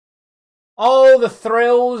Oh, the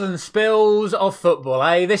thrills and spills of football,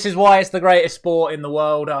 eh? This is why it's the greatest sport in the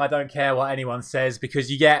world. I don't care what anyone says, because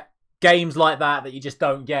you get games like that you just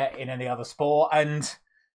don't get in any other sport. And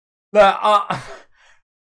look,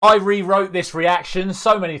 I rewrote this reaction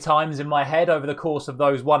so many times in my head over the course of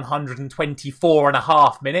those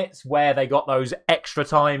 124.5 minutes where they got those extra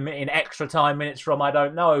time minutes from, I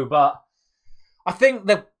don't know. But I think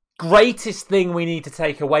the greatest thing we need to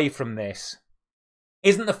take away from this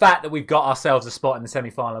isn't the fact that we've got ourselves a spot in the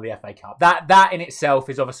semi-final of the FA Cup. That in itself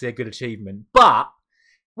is obviously a good achievement. But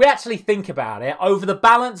we actually think about it, over the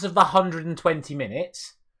balance of the 120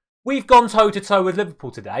 minutes, we've gone toe-to-toe with Liverpool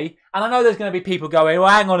today. And I know there's going to be people going, well,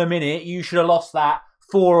 hang on a minute, you should have lost that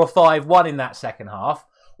 4 or 5-1 in that second half.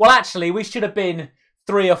 Well, actually, we should have been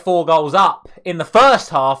 3 or 4 goals up in the first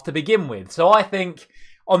half to begin with. So I think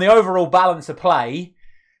on the overall balance of play,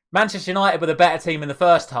 Manchester United were the better team in the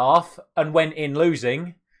first half and went in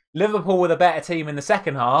losing. Liverpool were the better team in the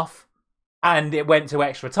second half and it went to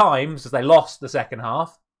extra time because they lost the second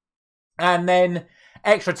half. And then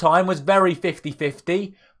extra time was very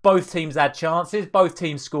 50-50. Both teams had chances, both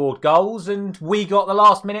teams scored goals, and we got the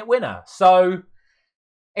last minute winner. So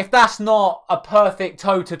if that's not a perfect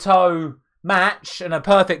toe-to-toe match and a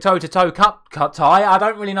perfect toe-to-toe cup tie, I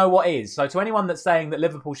don't really know what is. So to anyone that's saying that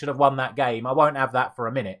Liverpool should have won that game, I won't have that for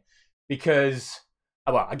a minute. Because,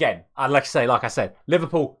 well, again, like I said,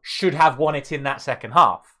 Liverpool should have won it in that second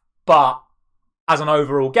half. But as an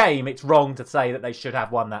overall game, it's wrong to say that they should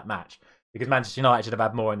have won that match. Because Manchester United should have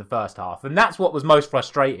had more in the first half. And that's what was most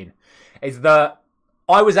frustrating, is that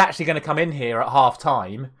I was actually going to come in here at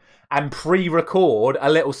half-time and pre-record a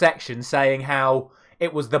little section saying how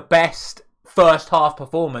it was the best first half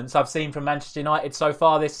performance I've seen from Manchester United so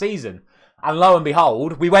far this season. And lo and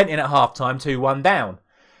behold, we went in at half-time 2-1 down.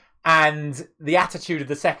 And the attitude of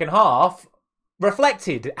the second half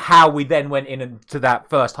reflected how we then went into that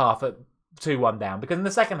first half at 2-1 down. Because in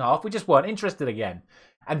the second half, we just weren't interested again.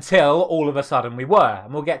 Until all of a sudden we were.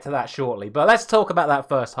 And we'll get to that shortly. But let's talk about that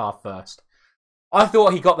first half first. I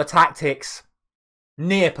thought he got the tactics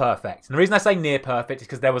near perfect. And the reason I say near perfect is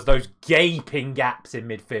because there was those gaping gaps in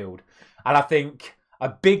midfield. And I think a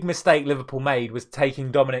big mistake Liverpool made was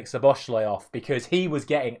taking Dominic Szoboszlai off, because he was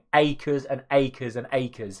getting acres and acres and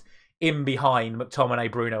acres in behind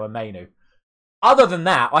McTominay, Bruno and Mainu. Other than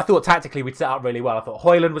that, I thought tactically we'd set up really well. I thought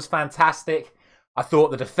Højlund was fantastic. I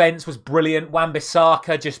thought the defence was brilliant.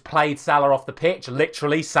 Wan-Bissaka just played Salah off the pitch.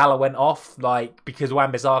 Literally, Salah went off because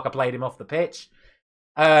Wan-Bissaka played him off the pitch.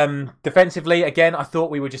 Defensively, again, I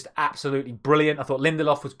thought we were just absolutely brilliant. I thought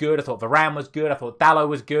Lindelof was good. I thought Varane was good. I thought Dalot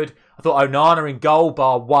was good. I thought Onana in goal,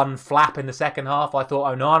 bar one flap in the second half. I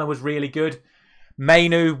thought Onana was really good.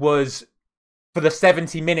 Mainu was, for the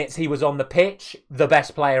 70 minutes he was on the pitch, the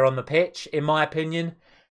best player on the pitch, in my opinion.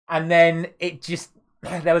 And then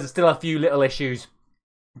there was still a few little issues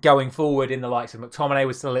going forward in the likes of McTominay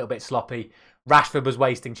was still a little bit sloppy. Rashford was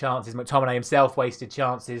wasting chances. McTominay himself wasted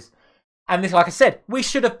chances. And this, like I said, we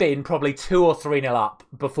should have been probably 2 or 3-0 up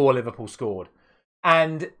before Liverpool scored.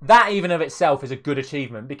 And that even of itself is a good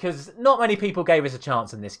achievement, because not many people gave us a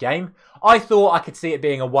chance in this game. I thought I could see it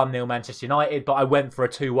being a 1-0 Manchester United, but I went for a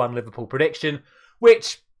 2-1 Liverpool prediction,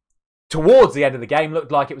 which towards the end of the game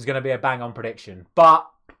looked like it was going to be a bang-on prediction. But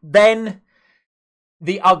then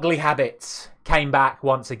the ugly habits came back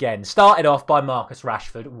once again. Started off by Marcus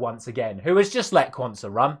Rashford once again, who has just let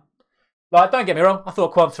Quansah run. Don't get me wrong, I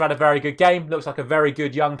thought Quansah had a very good game. Looks like a very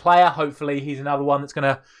good young player. Hopefully he's another one that's going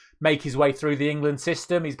to make his way through the England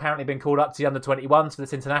system. He's apparently been called up to the under-21s for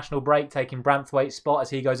this international break, taking Branthwaite's spot as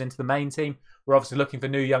he goes into the main team. We're obviously looking for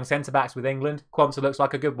new young centre-backs with England. Quansah looks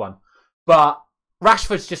like a good one. But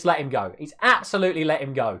Rashford's just let him go. He's absolutely let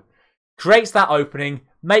him go. Creates that opening,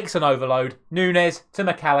 makes an overload. Núñez to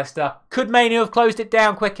McAllister. Could Mainu have closed it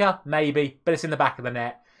down quicker? Maybe, but it's in the back of the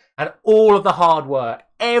net. And all of the hard work,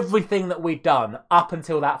 everything that we'd done up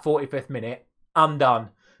until that 45th minute, undone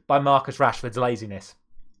by Marcus Rashford's laziness.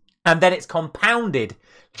 And then it's compounded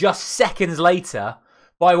just seconds later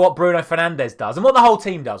by what Bruno Fernandes does. And what the whole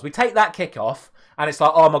team does. We take that kick off and it's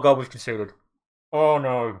like, oh my God, we've conceded. Oh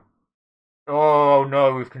no. Oh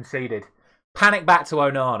no, we've conceded. Panic back to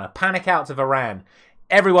Onana. Panic out to Varane.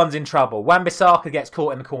 Everyone's in trouble. Wan-Bissaka gets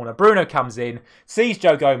caught in the corner. Bruno comes in, sees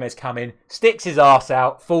Joe Gomez coming, sticks his arse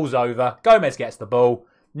out, falls over. Gomez gets the ball.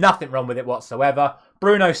 Nothing wrong with it whatsoever.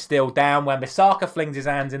 Bruno's still down. Wan-Bissaka flings his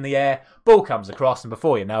hands in the air. Ball comes across, and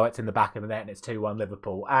before you know it, it's in the back of the net and it's 2-1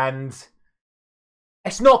 Liverpool. And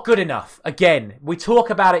it's not good enough. Again, we talk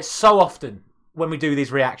about it so often when we do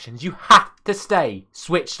these reactions. You have to stay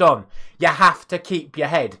switched on. You have to keep your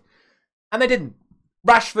head. And they didn't.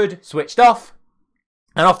 Rashford switched off.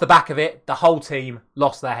 And off the back of it, the whole team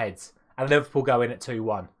lost their heads. And Liverpool go in at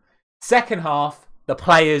 2-1. Second half, the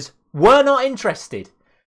players were not interested.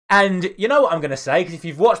 And you know what I'm going to say, because if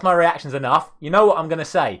you've watched my reactions enough, you know what I'm going to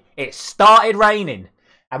say. It started raining.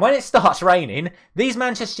 And when it starts raining, these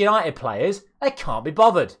Manchester United players, they can't be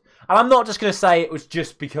bothered. And I'm not just going to say it was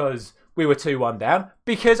just because we were 2-1 down,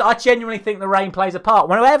 because I genuinely think the rain plays a part.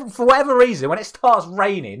 For whatever reason, when it starts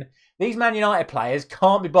raining, these Man United players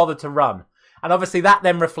can't be bothered to run. And obviously that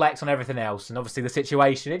then reflects on everything else. And obviously the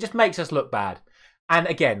situation, it just makes us look bad. And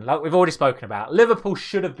again, like we've already spoken about, Liverpool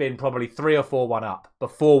should have been probably 3 or 4-1 up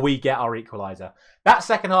before we get our equaliser. That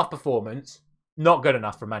second half performance, not good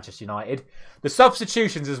enough for Manchester United. The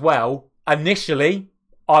substitutions as well, initially,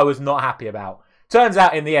 I was not happy about. Turns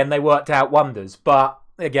out in the end they worked out wonders. But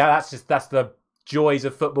again, that's the joys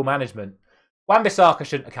of football management. Wan-Bissaka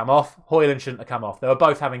shouldn't have come off. Højlund shouldn't have come off. They were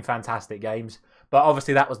both having fantastic games. But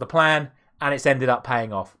obviously that was the plan. And it's ended up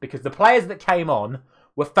paying off. Because the players that came on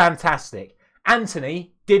were fantastic.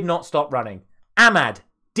 Anthony did not stop running. Ahmad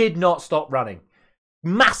did not stop running.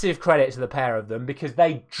 Massive credit to the pair of them because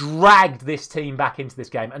they dragged this team back into this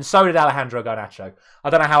game. And so did Alejandro Garnacho. I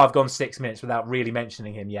don't know how I've gone 6 minutes without really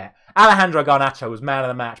mentioning him yet. Alejandro Garnacho was man of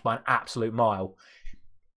the match by an absolute mile.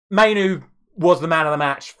 Mainu was the man of the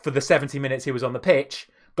match for the 70 minutes he was on the pitch.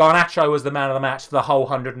 Garnacho was the man of the match for the whole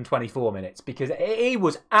 124 minutes because he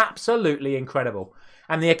was absolutely incredible.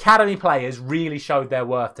 And the academy players really showed their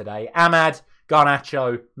worth today. Ahmad,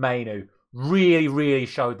 Garnacho, Mainu really, really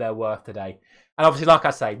showed their worth today. And obviously, like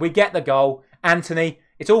I say, we get the goal. Anthony,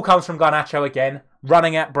 it all comes from Garnacho again,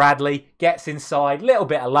 running at Bradley, gets inside, little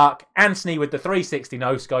bit of luck. Anthony with the 360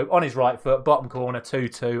 no-scope on his right foot, bottom corner,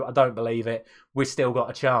 2-2. I don't believe it. We've still got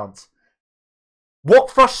a chance. What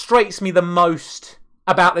frustrates me the most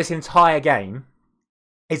about this entire game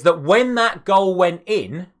is that when that goal went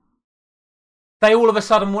in, they all of a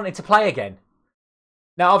sudden wanted to play again.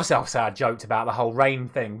 Now, obviously I joked about the whole rain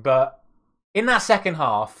thing, but in that second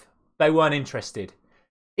half, they weren't interested.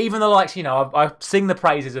 Even the likes, you know, I sing the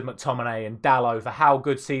praises of McTominay and Dalot for how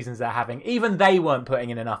good seasons they're having. Even they weren't putting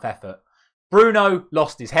in enough effort. Bruno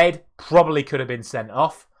lost his head, probably could have been sent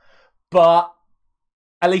off, but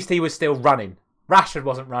at least he was still running. Rashford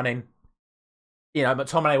wasn't running. You know,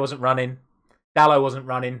 McTominay wasn't running. Dalot wasn't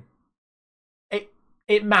running.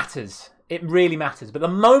 It matters. It really matters. But the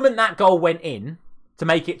moment that goal went in to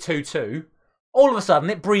make it 2-2, all of a sudden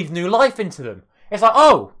it breathed new life into them. It's like,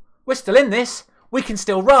 oh, we're still in this. We can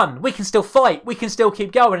still run. We can still fight. We can still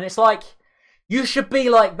keep going. And it's like, you should be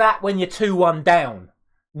like that when you're 2-1 down,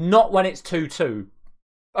 not when it's 2-2.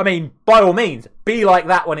 I mean, by all means, be like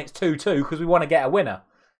that when it's 2-2 because we want to get a winner.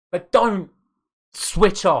 But don't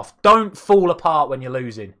switch off. Don't fall apart when you're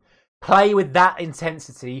losing. Play with that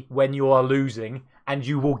intensity when you are losing and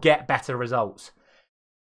you will get better results.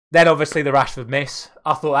 Then obviously the Rashford miss.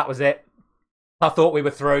 I thought that was it. I thought we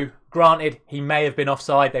were through. Granted, he may have been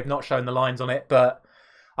offside. They've not shown the lines on it, but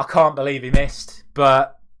I can't believe he missed.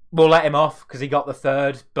 But we'll let him off because he got the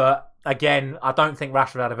third. But again, I don't think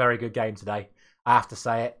Rashford had a very good game today. I have to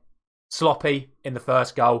say it. Sloppy in the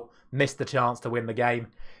first goal. Missed the chance to win the game.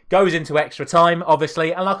 Goes into extra time,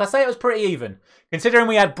 obviously. And like I say, it was pretty even. Considering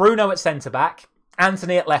we had Bruno at centre-back,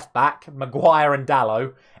 Anthony at left-back, Maguire and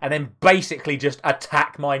Dalot, and then basically just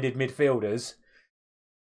attack-minded midfielders,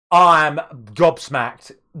 I'm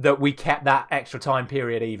gobsmacked that we kept that extra time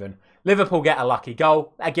period even. Liverpool get a lucky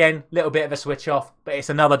goal. Again, little bit of a switch off, but it's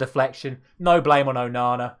another deflection. No blame on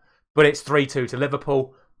Onana, but it's 3-2 to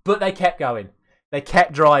Liverpool. But they kept going. They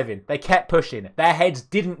kept driving. They kept pushing. Their heads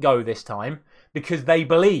didn't go this time because they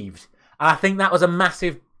believed. And I think that was a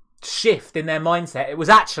massive shift in their mindset. It was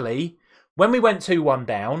actually, when we went 2-1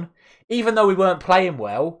 down, even though we weren't playing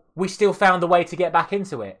well, we still found a way to get back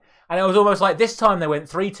into it. And it was almost like this time they went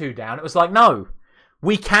 3-2 down. It was like, no,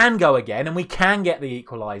 we can go again and we can get the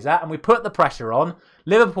equaliser. And we put the pressure on.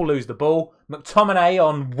 Liverpool lose the ball. McTominay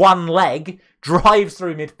on one leg drives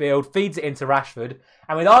through midfield, feeds it into Rashford.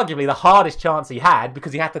 And with arguably the hardest chance he had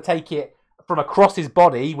because he had to take it from across his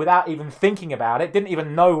body without even thinking about it. Didn't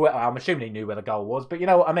even know where, I'm assuming he knew where the goal was, but you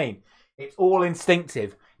know what I mean. It's all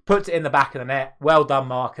instinctive. Puts it in the back of the net. Well done,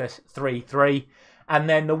 Marcus. 3-3. And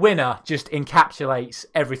then the winner just encapsulates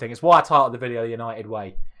everything. It's why I titled the video United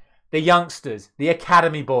Way. The youngsters, the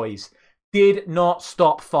academy boys, did not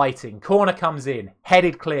stop fighting. Corner comes in,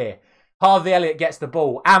 headed clear. Harvey Elliott gets the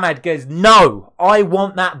ball. Ahmad goes, no, I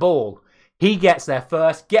want that ball. He gets there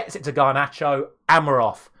first, gets it to Garnacho, and we're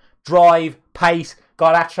off. Drive, pace,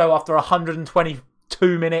 Garnacho after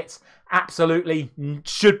 122 minutes,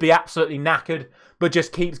 should be absolutely knackered, but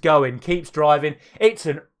just keeps going, keeps driving. It's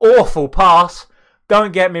an awful pass,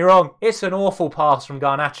 Don't get me wrong. It's an awful pass from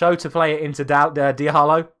Garnacho to play it into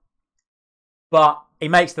Diallo. But he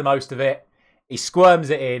makes the most of it. He squirms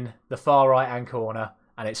it in the far right-hand corner.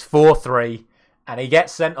 And it's 4-3. And he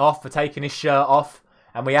gets sent off for taking his shirt off.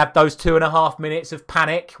 And we have those 2.5 minutes of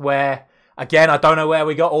panic where, again, I don't know where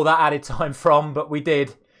we got all that added time from, but we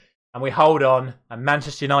did. And we hold on. And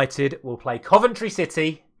Manchester United will play Coventry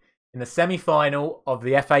City in the semi-final of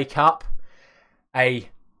the FA Cup.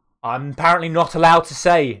 I'm apparently not allowed to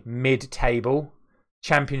say mid-table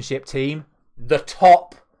championship team. The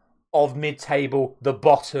top of mid-table, the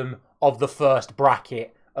bottom of the first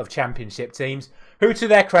bracket of championship teams, who, to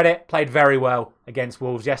their credit, played very well against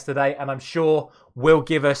Wolves yesterday, and I'm sure will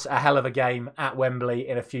give us a hell of a game at Wembley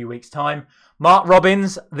in a few weeks' time. Mark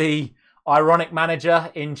Robins, the ironic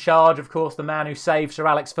manager in charge, of course, the man who saved Sir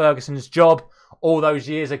Alex Ferguson's job all those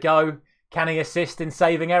years ago, can he assist in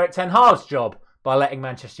saving Eric Ten Hag's job by letting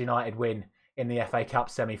Manchester United win in the FA Cup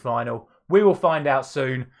semi-final? We will find out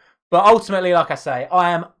soon. But ultimately, like I say, I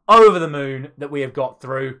am over the moon that we have got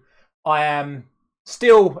through. I am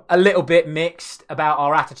still a little bit mixed about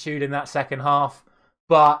our attitude in that second half.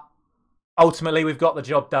 But ultimately, we've got the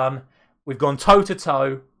job done. We've gone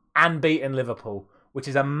toe-to-toe and beaten Liverpool, which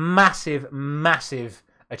is a massive, massive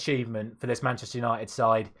achievement for this Manchester United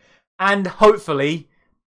side. And hopefully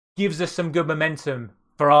gives us some good momentum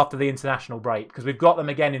for after the international break, because we've got them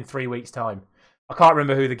again in 3 weeks' time. I can't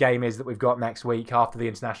remember who the game is that we've got next week after the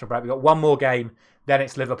international break. We've got one more game, then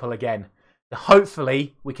it's Liverpool again. So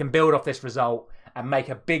hopefully we can build off this result and make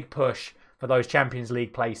a big push for those Champions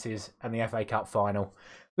League places and the FA Cup final.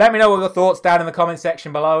 Let me know what your thoughts down in the comment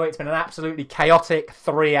section below. It's been an absolutely chaotic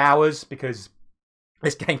 3 hours because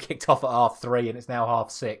this game kicked off at 3:30 and it's now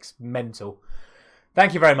 6:30. Mental.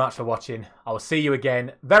 Thank you very much for watching. I will see you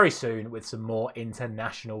again very soon with some more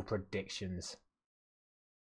international predictions.